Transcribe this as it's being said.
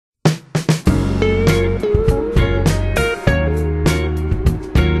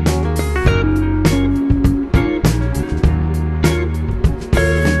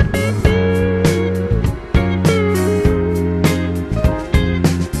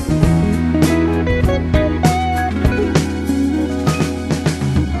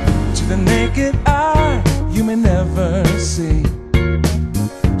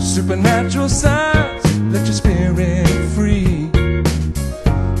natural signs, let your spirit free.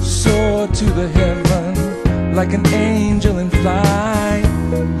 Soar to the heaven like an angel and fly.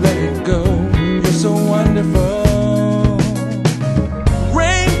 Let it go, you're so wonderful.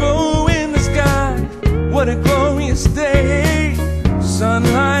 Rainbow in the sky, what a glorious day.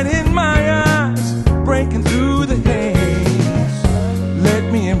 Sunlight in my eyes, breaking through the haze.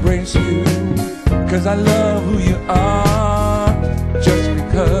 Let me embrace you, 'cause I love who you are. Just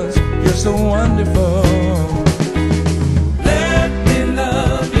because you're so wonderful. Let me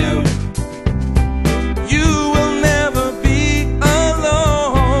love you. You will never be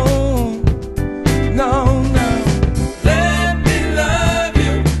alone. No, no. Let me love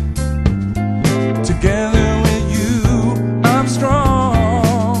you. Together with you, I'm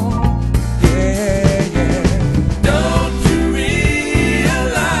strong. Yeah, yeah. Don't you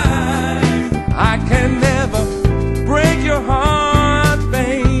realize I can never break your heart,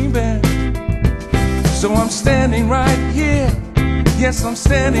 baby? So I'm standing right here. Yes, I'm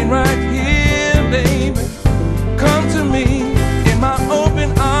standing right here, baby. Come to me in my open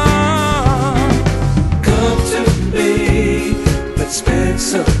arms. Come to me, let's spend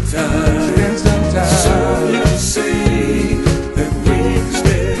some time. Spend some time. So you see that we can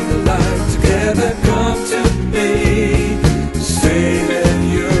spend a life together. Come to me, say that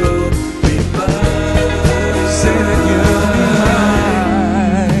you'll be mine. Say that you'll be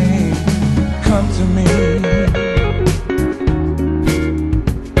mine. Come to me.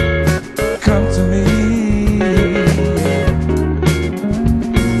 Come to me.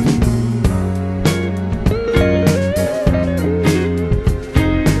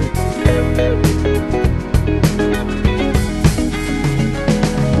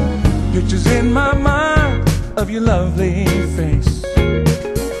 Pictures in my mind of your lovely face.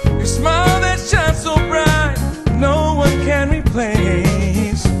 Your smile that shines so bright, no one can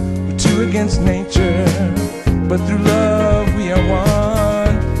replace. We're two against nature, but through love we are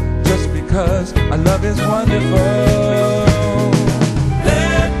one. Just because our love is wonderful.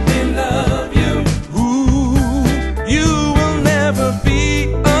 Let me love you. Ooh, you will never be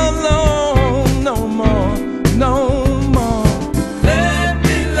alone. No more, no more. Let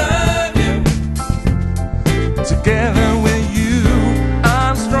me love you. Together